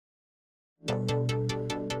You're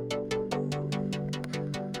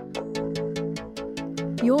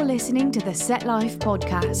listening to the Set Life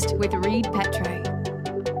podcast with Reed Petro,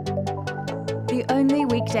 the only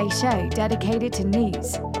weekday show dedicated to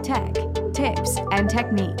news, tech, tips, and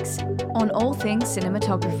techniques on all things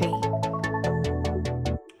cinematography.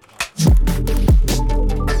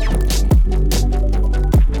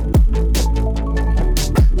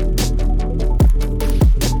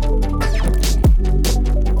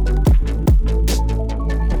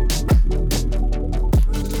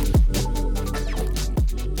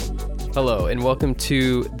 Hello and welcome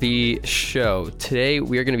to the show. Today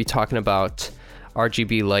we are going to be talking about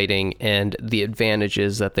RGB lighting and the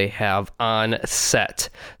advantages that they have on set.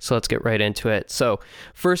 So let's get right into it. So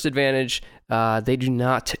first advantage, they do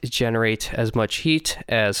not generate as much heat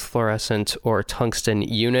as fluorescent or tungsten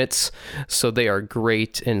units. So they are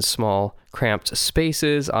great in small cramped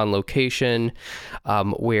spaces on location,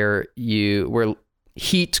 where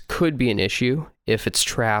heat could be an issue if it's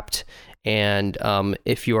trapped. And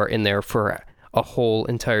if you are in there for a whole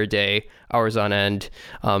entire day, hours on end,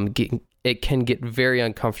 it can get very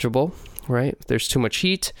uncomfortable, right? There's too much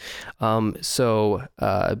heat. So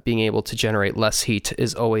being able to generate less heat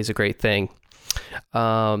is always a great thing.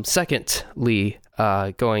 Secondly,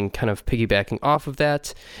 going kind of piggybacking off of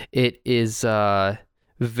that, it is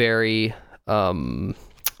very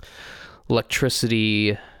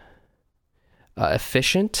electricity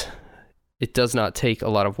efficient. It does not take a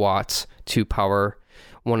lot of watts to power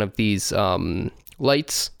one of these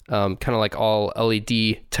lights, kind of like all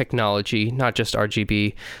LED technology, not just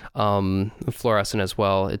RGB, fluorescent as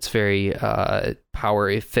well. It's very power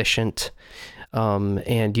efficient,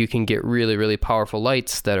 and you can get really, really powerful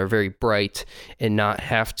lights that are very bright and not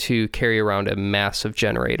have to carry around a massive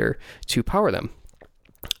generator to power them.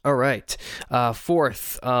 All right.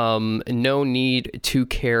 Fourth, no need to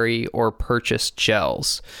carry or purchase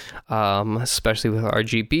gels, especially with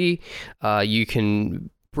RGB. You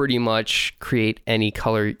can pretty much create any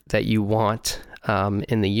color that you want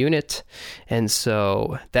in the unit. And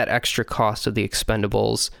so that extra cost of the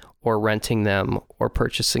expendables or renting them or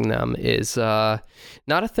purchasing them is not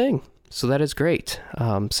a thing. So that is great,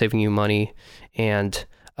 saving you money and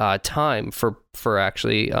time for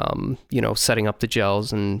actually, setting up the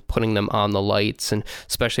gels and putting them on the lights, and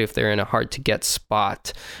especially if they're in a hard to get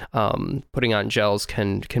spot, putting on gels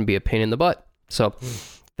can be a pain in the butt. So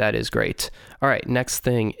that is great. All right. Next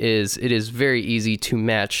thing is it is very easy to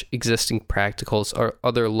match existing practicals or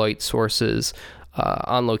other light sources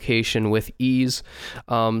on location with ease.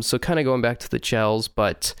 So kind of going back to the gels,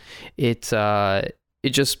 but it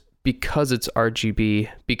just, because it's RGB,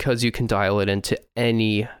 because you can dial it into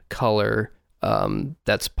any color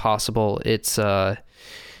that's possible, it's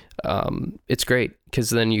great,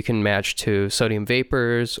 because then you can match to sodium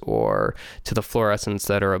vapors or to the fluorescents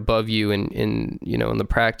that are above you in the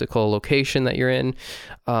practical location that you're in,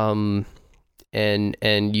 and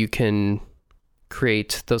you can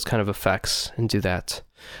create those kind of effects and do that.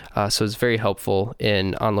 So it's very helpful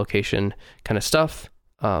in on location kind of stuff.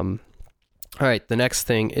 All right, the next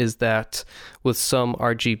thing is that with some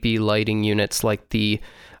RGB lighting units like the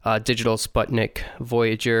digital Sputnik,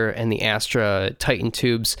 Voyager, and the Astra Titan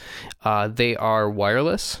tubes, they are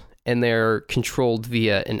wireless and they're controlled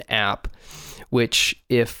via an app, which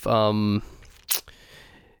is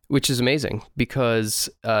amazing, because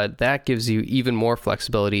that gives you even more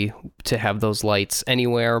flexibility to have those lights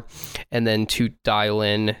anywhere, and then to dial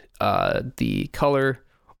in the color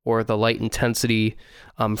or the light intensity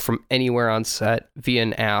from anywhere on set via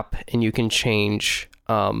an app, and you can change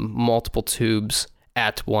multiple tubes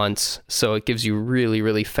at once. So it gives you really,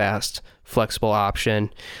 really fast, flexible option.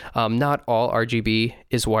 Not all RGB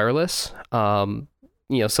is wireless.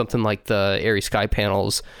 Something like the Airy Sky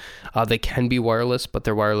panels, they can be wireless, but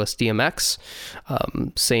they're wireless DMX.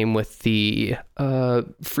 Same with the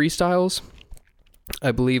Freestyles.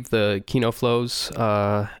 I believe the Kino Flows,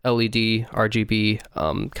 LED, RGB,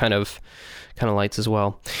 kind of lights as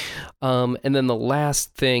well. And then the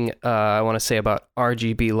last thing I want to say about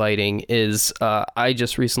RGB lighting is I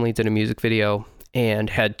just recently did a music video and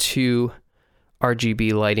had two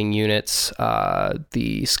RGB lighting units,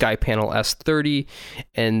 the Sky Panel S30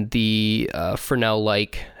 and the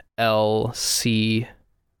Fresnel-like LC7.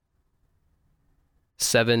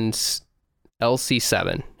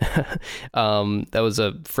 That was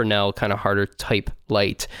a Fresnel kind of harder type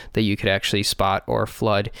light that you could actually spot or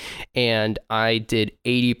flood. And I did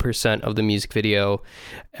 80% of the music video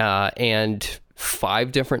and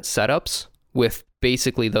 5 different setups with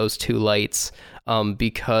basically those two lights,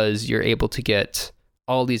 because you're able to get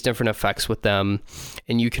all these different effects with them,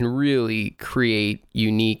 and you can really create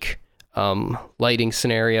unique lighting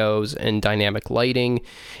scenarios and dynamic lighting.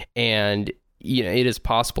 And it is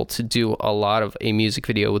possible to do a lot of a music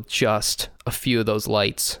video with just a few of those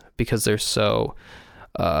lights because they're so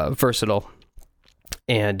versatile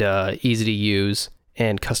and easy to use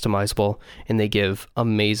and customizable, and they give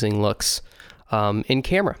amazing looks in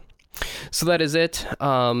camera. So that is it.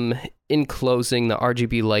 In closing, the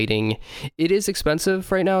RGB lighting, it is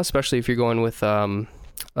expensive right now, especially if you're going with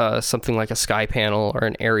something like a Sky Panel or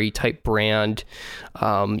an Airy type brand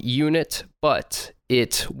unit, but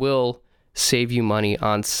it will save you money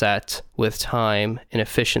on set with time and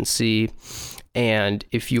efficiency. And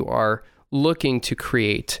if you are looking to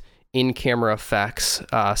create in-camera effects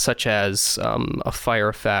such as a fire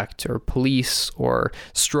effect or police or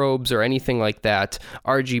strobes or anything like that,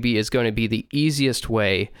 RGB is going to be the easiest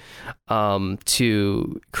way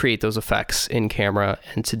to create those effects in camera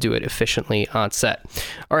and to do it efficiently on set.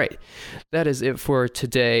 All right, that is it for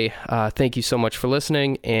today. Thank you so much for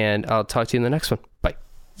listening, and I'll talk to you in the next one. Bye.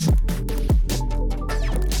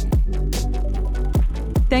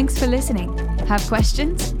 Thanks for listening. Have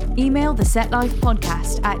questions? Email the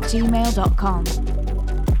setlifepodcast@gmail.com.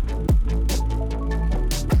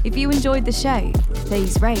 If you enjoyed the show,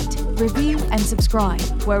 please rate, review, and subscribe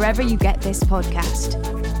wherever you get this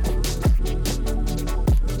podcast.